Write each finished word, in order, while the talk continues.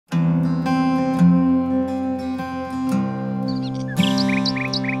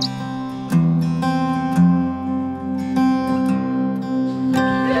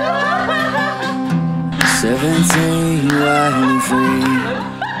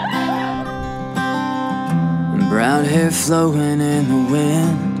blonde hair flowing in the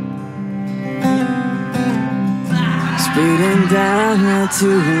wind, speeding down that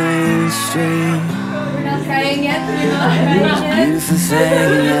two-lane street. We're not trying yet. Beautiful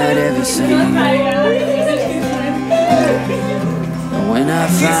thing I'd ever seen. And when I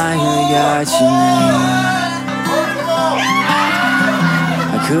finally got your name,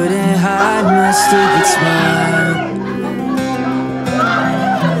 I couldn't hide my stupid smile.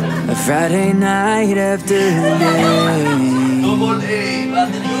 A Friday night after the game,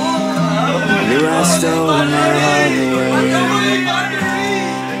 knew I stole my heart away.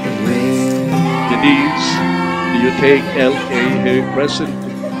 Dennise, do you take LA a present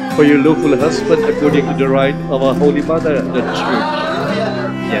for your lawful husband according to the rite of our Holy Mother, the Church?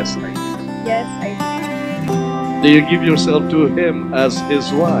 Yes, I do. Yes, I do. Do you give yourself to him as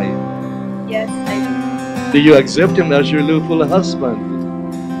his wife? Yes, I do. Do you accept him as your lawful husband?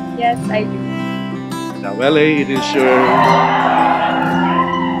 Yes, I do. Now, LA, it is your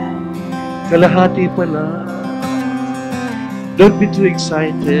kalahati pala. Don't be too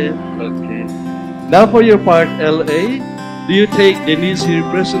excited. Okay. Now for your part, LA, do you take Dennise here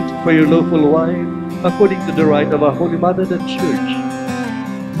present for your lawful wife according to the rite of our Holy Mother, the Church?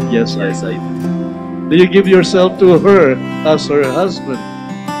 Yes, I do. Do you give yourself to her as her husband?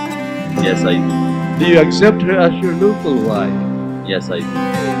 Yes, I do. Do you accept her as your lawful wife? Yes, I do.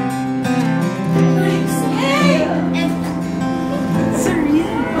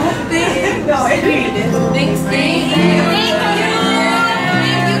 Thanks, thank you.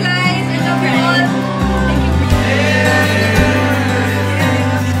 Thank you guys. I love you all.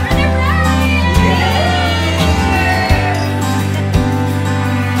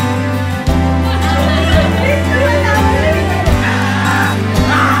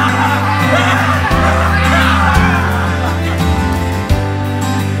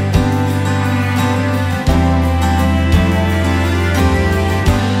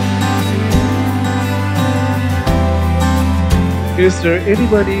 Is there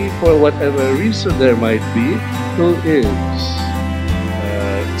anybody, for whatever reason there might be, who is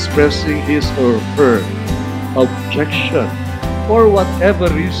expressing his or her objection, for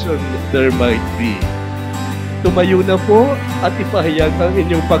whatever reason there might be? Tumayo na po at ipahayag ang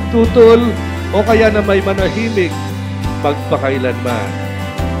inyong pagtutol o kaya na may manahimik magpakailanman.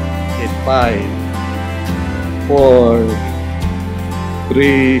 In 5, 4,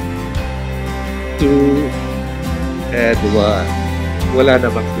 3, 2, and 1. Wala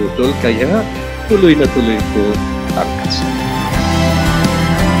namang tutol, kaya tuloy na tuloy po ang kasal.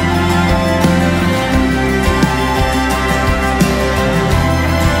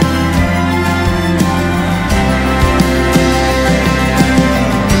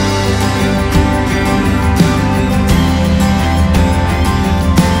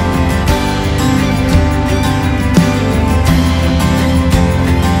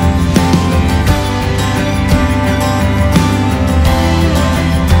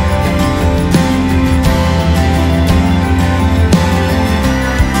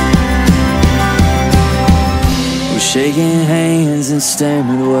 Shaking hands and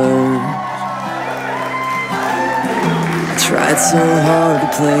stammered words. I tried so hard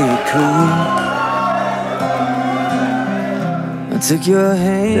to play it cool. I took your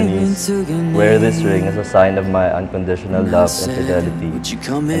hand and Dennise, took an wear this ring as a sign of my unconditional love and fidelity,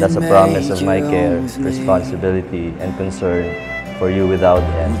 and as a promise of my care, responsibility, and concern for you without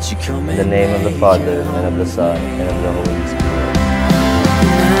end. In the name of the Father, and of the Son, and of the Holy Spirit.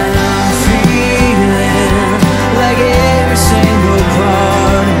 Like every single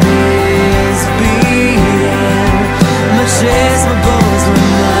part of me is beating, much as my bones were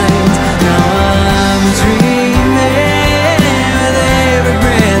mind. Now I'm dreaming with every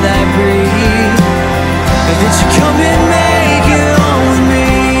breath I breathe, that you come and make it home with me.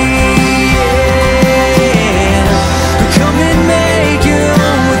 Yeah, come and make it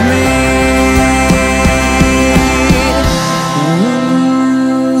home with me.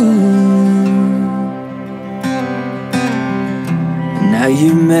 Now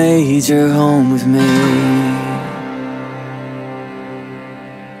you made your home with me.